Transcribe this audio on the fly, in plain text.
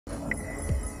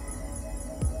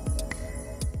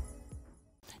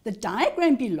the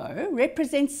diagram below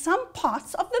represents some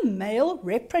parts of the male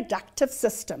reproductive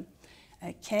system.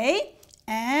 Okay,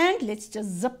 and let's just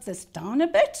zip this down a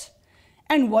bit.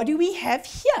 And what do we have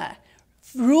here?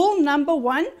 Rule number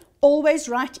 1, always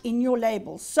write in your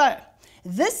label. So,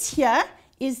 this here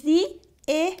is the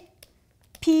epididymis.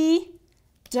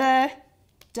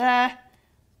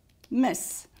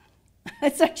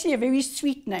 It's actually a very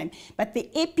sweet name, but the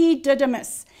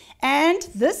epididymis. And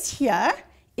this here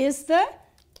is the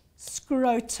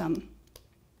scrotum.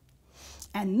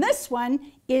 And this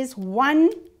one is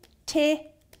one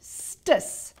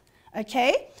testis.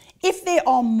 Okay? If there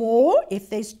are more, if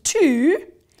there's 2,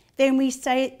 then we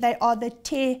say they are the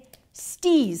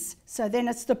testes. So then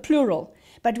it's the plural.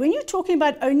 But when you're talking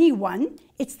about only one,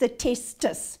 it's the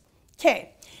testis.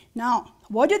 Okay, now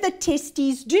what do the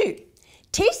testes do?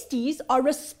 Testes are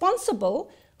responsible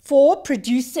for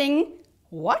producing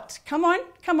what? Come on,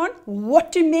 come on.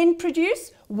 What do men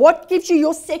produce? What gives you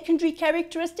your secondary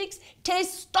characteristics?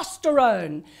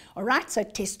 Testosterone. All right, so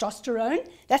testosterone,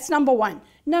 that's number 1.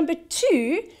 Number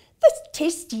 2, the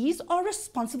testes are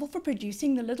responsible for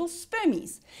producing the little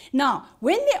spermies. Now,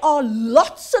 when there are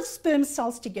lots of sperm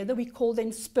cells together, we call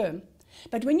them sperm.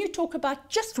 But when you talk about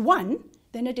just one,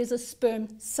 then it is a sperm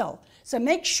cell. So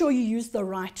make sure you use the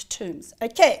right terms.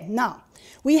 Okay, now,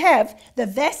 we have the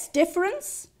vas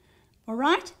deferens, all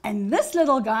right? And this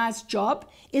little guy's job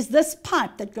is this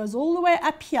pipe that goes all the way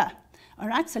up here. All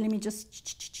right, so let me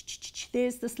just,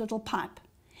 there's this little pipe.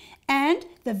 And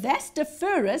the vas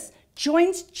deferens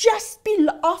joins just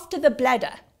below, after the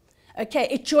bladder. Okay,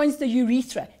 it joins the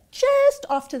urethra just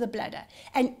after the bladder.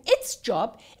 And its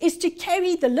job is to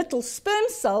carry the little sperm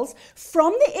cells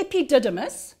from the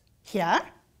epididymis, here.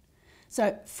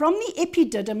 So from the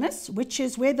epididymis, which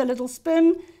is where the little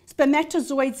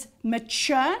spermatozoids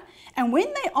mature. And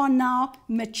when they are now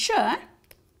mature,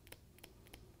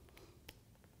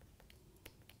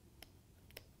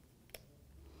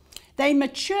 they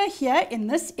mature here in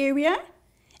this area.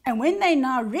 And when they're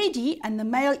now ready and the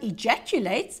male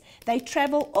ejaculates, they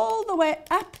travel all the way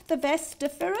up the vas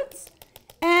deferens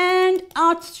and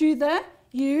out through the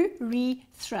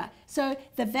urethra. So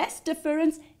the vas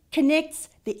deferens connects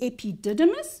the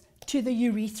epididymis to the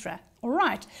urethra. All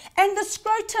right. And the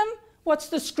scrotum, what's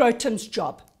the scrotum's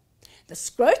job? The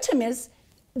scrotum is,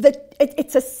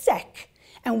 it's a sac.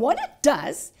 And what it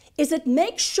does is it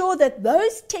makes sure that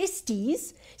those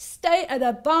testes stay at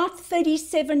about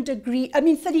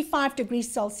 35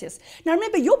 degrees Celsius. Now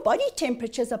remember, your body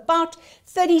temperature is about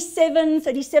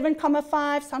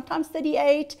 37.5, sometimes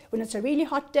 38 when it's a really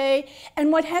hot day.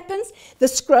 And what happens? The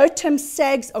scrotum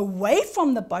sags away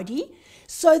from the body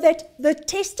so that the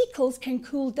testicles can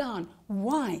cool down.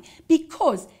 Why?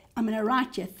 Because, I'm going to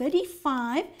write here,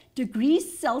 35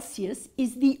 degrees Celsius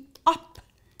is the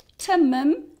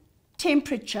optimum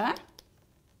temperature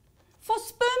for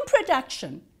sperm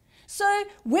production. So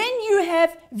when you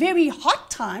have very hot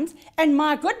times, and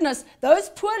my goodness, those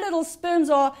poor little sperms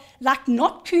are like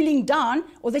not cooling down,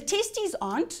 or the testes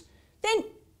aren't, then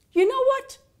you know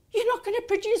what? You're not going to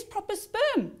produce proper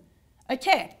sperm.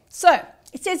 Okay, so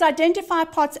it says identify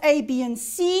parts A, B, and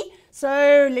C.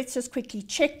 So let's just quickly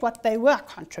check what they were. I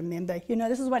can't remember. You know,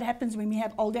 this is what happens when we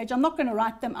have old age. I'm not going to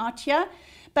write them out here.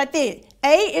 But there,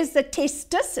 A is the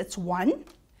testis, it's 1.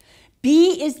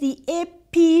 B is the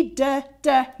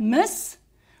epididymis,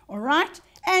 all right?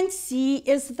 And C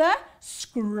is the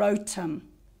scrotum.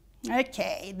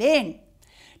 Okay, then,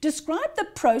 describe the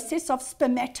process of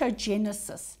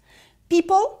spermatogenesis.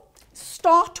 People,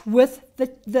 start with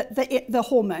the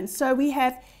hormones. So we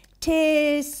have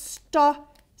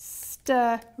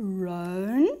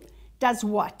testosterone does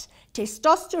what?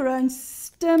 Testosterone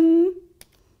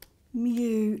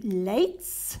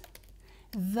stimulates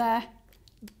the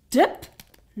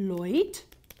diploid.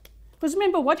 Because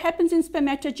remember, what happens in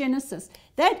spermatogenesis?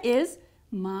 That is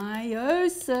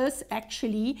meiosis,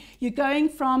 actually. You're going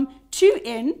from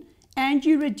 2N and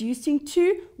you're reducing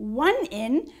to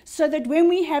 1N, so that when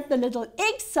we have the little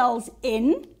egg cells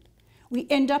in, we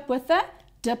end up with a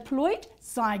diploid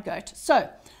zygote. So,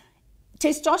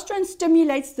 testosterone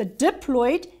stimulates the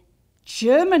diploid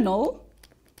germinal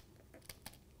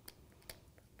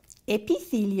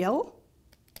epithelial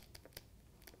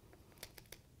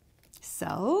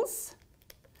cells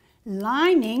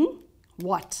lining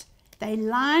what? They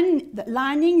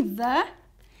lining the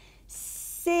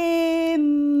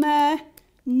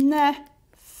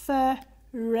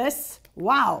seminiferous,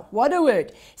 wow, what a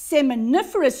word,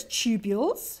 seminiferous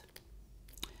tubules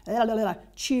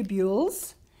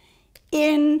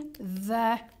in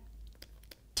the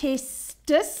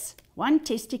testis, one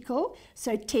testicle,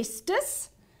 so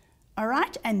testis, all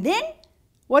right, and then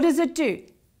what does it do?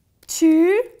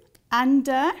 To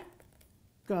undergo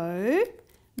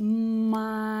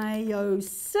meiosis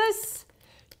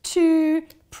to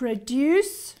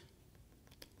produce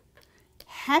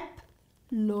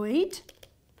haploid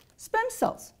sperm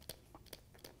cells.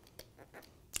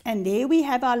 And there we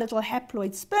have our little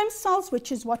haploid sperm cells,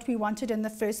 which is what we wanted in the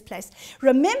first place.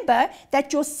 Remember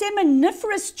that your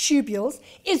seminiferous tubules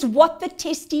is what the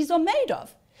testes are made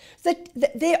of.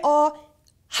 There are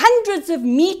hundreds of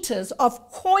meters of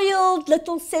coiled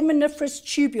little seminiferous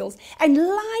tubules, and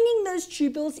lining those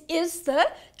tubules is the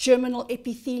germinal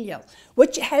epithelium,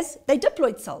 which has the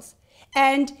diploid cells.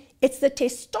 And it's the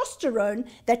testosterone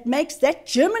that makes that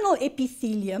germinal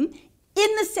epithelium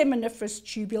in the seminiferous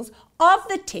tubules of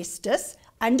the testis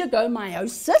undergo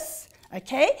meiosis,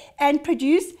 okay, and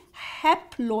produce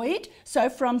haploid, so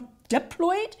from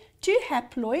diploid to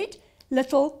haploid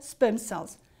little sperm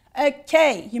cells.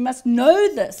 Okay, you must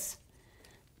know this.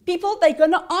 People, they're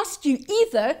going to ask you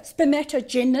either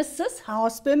spermatogenesis, how are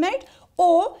sperm made,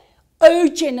 or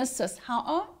oogenesis, how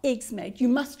are eggs made. You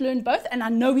must learn both, and I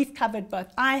know we've covered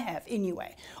both. I have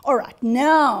anyway. All right,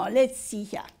 now let's see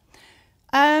here.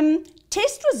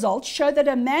 Test results show that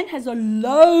a man has a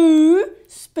low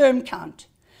sperm count.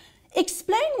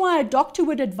 Explain why a doctor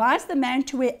would advise the man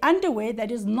to wear underwear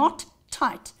that is not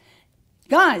tight.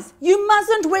 Guys, you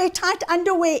mustn't wear tight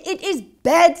underwear. It is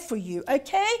bad for you,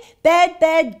 okay? Bad,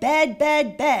 bad, bad,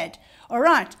 bad, bad. All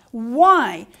right,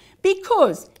 why?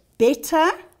 Because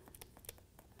better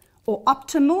or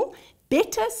optimal,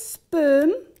 better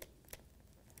sperm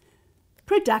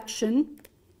production,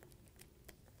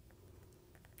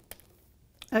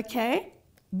 okay?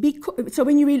 So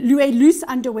when you wear loose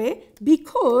underwear,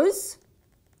 because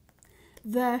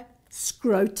the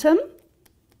scrotum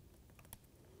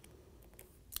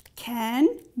can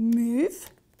move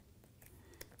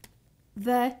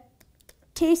the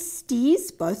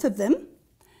testes, both of them,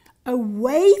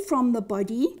 away from the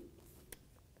body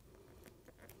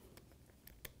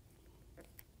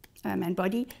and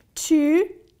body to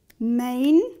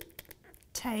maintain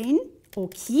or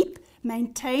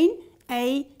maintain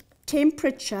a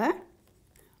temperature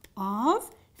of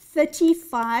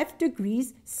 35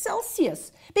 degrees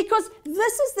Celsius, because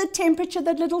this is the temperature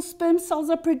that little sperm cells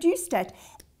are produced at.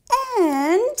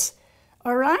 And,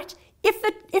 all right, if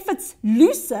it's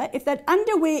looser, if that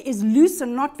underwear is loose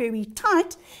and not very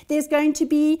tight, there's going to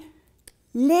be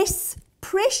less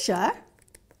pressure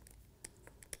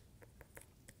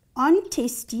on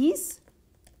testes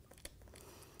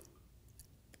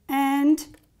and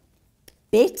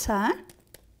better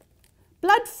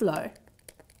blood flow,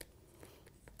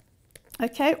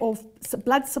 okay, or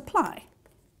blood supply.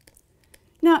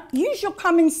 Now, use your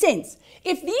common sense.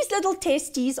 If these little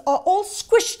testes are all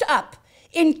squished up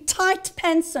in tight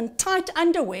pants and tight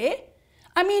underwear,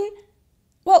 I mean,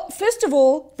 well, first of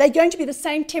all, they're going to be the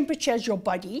same temperature as your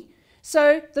body.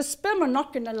 So the sperm are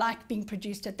not going to like being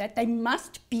produced at that. They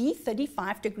must be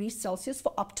 35 degrees Celsius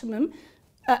for optimum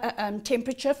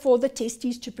temperature for the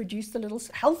testes to produce the little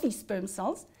healthy sperm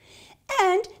cells.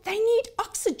 And they need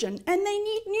oxygen and they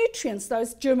need nutrients,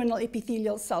 those germinal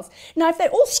epithelial cells. Now, if they're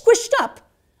all squished up,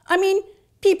 I mean,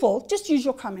 people, just use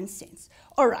your common sense.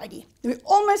 Alrighty, we're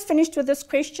almost finished with this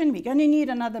question. We're going to need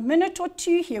another minute or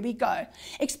two. Here we go.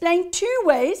 Explain 2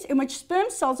 ways in which sperm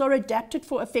cells are adapted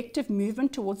for effective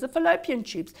movement towards the fallopian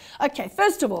tubes. Okay,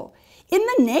 first of all, in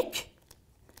the neck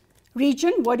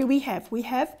region, what do we have? We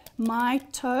have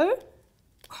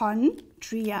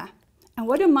mitochondria. And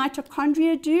what do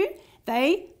mitochondria do?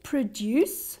 They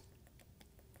produce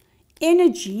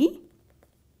energy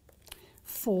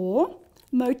for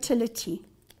motility.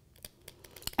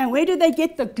 And where do they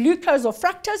get the glucose or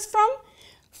fructose from?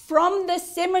 From the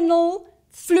seminal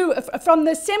fluid, from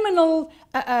the seminal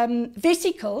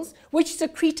vesicles, which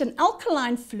secrete an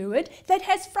alkaline fluid that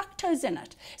has fructose in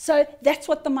it. So that's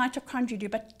what the mitochondria do.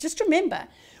 But just remember,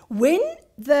 when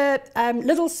the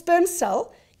little sperm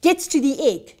cell gets to the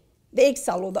egg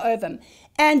cell or the ovum,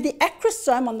 and the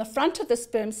acrosome on the front of the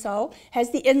sperm cell has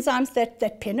the enzymes that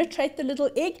penetrate the little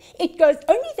egg, it goes,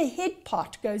 only the head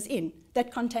part goes in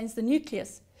that contains the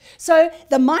nucleus. So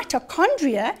the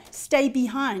mitochondria stay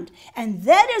behind, and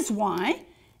that is why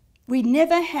we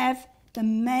never have the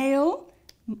male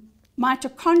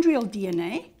mitochondrial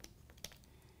DNA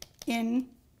in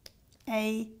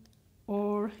a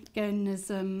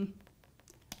organism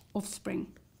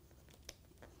offspring.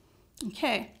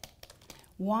 Okay.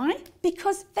 Why?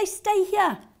 Because they stay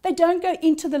here. They don't go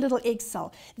into the little egg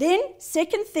cell. Then,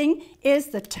 second thing is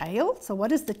the tail. So what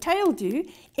does the tail do?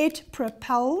 It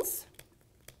propels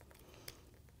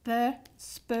the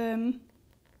sperm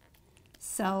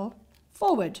cell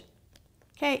forward.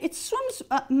 Okay, it swims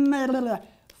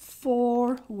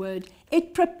forward.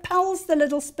 It propels the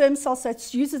little sperm cell, so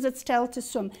it uses its tail to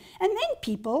swim. And then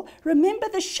people, remember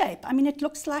the shape. I mean, it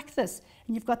looks like this.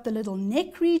 And you've got the little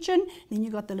neck region, then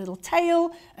you've got the little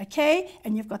tail, okay?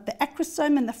 And you've got the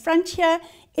acrosome in the front here.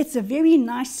 It's a very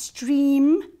nice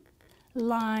streamline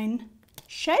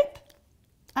shape.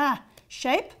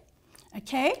 Shape,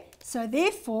 okay? So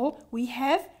therefore, we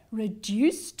have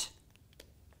reduced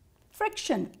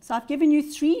friction. So I've given you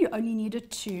 3, you only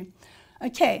needed 2.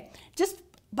 Okay, just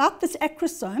about this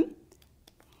acrosome,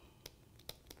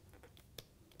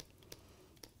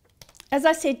 as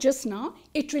I said just now,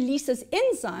 it releases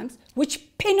enzymes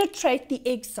which penetrate the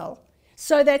egg cell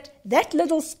so that that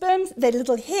little sperm, that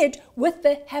little head with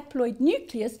the haploid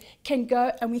nucleus can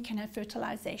go and we can have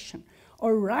fertilization.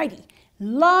 Alrighty,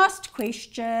 last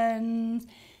question.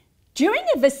 During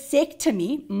a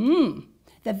vasectomy,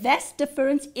 the vas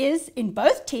deferens is in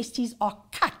both testes are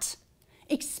cut.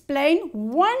 Explain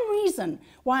one reason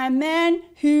why a man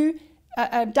who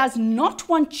does not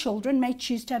want children may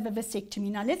choose to have a vasectomy.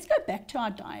 Now let's go back to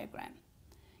our diagram.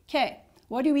 Okay,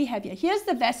 what do we have here? Here's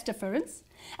the vas deferens,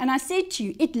 and I said to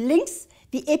you, it links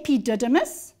the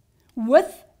epididymis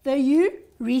with the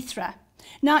urethra.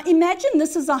 Now imagine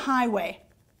this is a highway.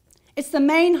 It's the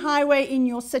main highway in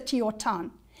your city or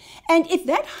town. And if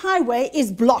that highway is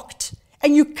blocked,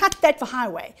 and you cut that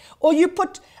highway, or you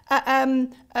put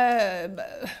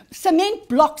cement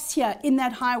blocks here in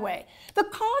that highway, the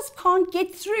cars can't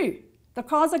get through. The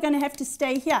cars are going to have to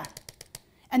stay here.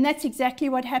 And that's exactly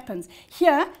what happens.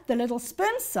 Here, the little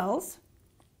sperm cells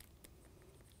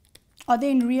are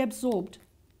then reabsorbed.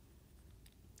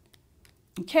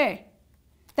 Okay.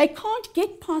 They can't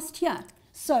get past here.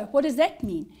 So what does that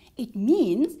mean? It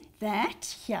means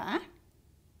that here,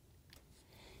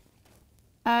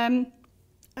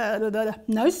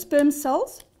 no sperm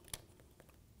cells,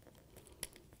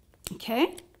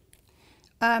 okay,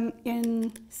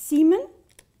 in semen,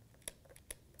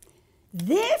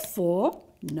 therefore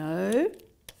no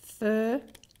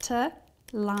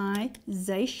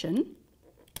fertilization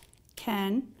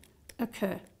can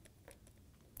occur.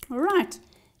 All right,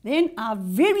 then our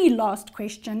very last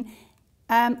question,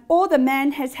 or the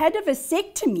man has had a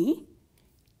vasectomy,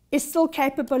 is still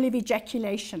capable of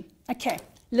ejaculation. Okay.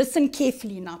 Listen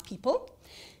carefully now, people.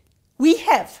 We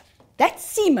have, that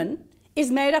semen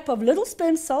is made up of little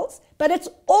sperm cells, but it's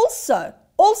also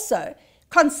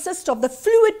consists of the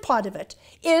fluid part of it,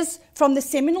 is from the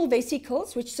seminal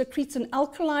vesicles, which secretes an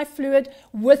alkali fluid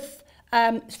with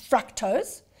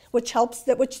fructose, which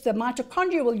the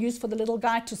mitochondria will use for the little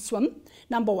guy to swim,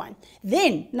 number 1.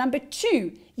 Then, number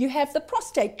 2, you have the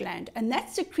prostate gland, and that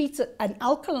secretes an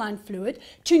alkaline fluid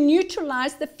to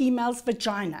neutralize the female's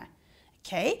vagina.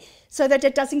 Okay, so that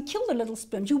it doesn't kill the little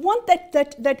sperms. You want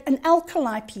that an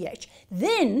alkali pH.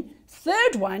 Then,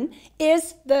 third one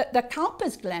is the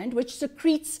Cowper's gland, which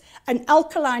secretes an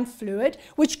alkaline fluid,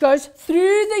 which goes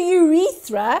through the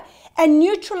urethra and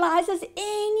neutralizes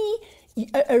any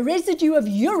a residue of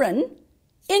urine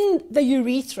in the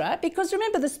urethra, because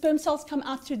remember, the sperm cells come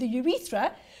out through the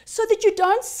urethra, so that you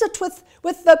don't sit with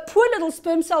the poor little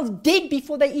sperm cells dead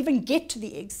before they even get to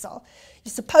the egg cell.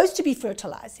 You're supposed to be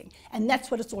fertilizing, and that's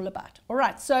what it's all about. All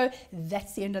right, so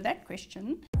that's the end of that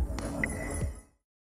question.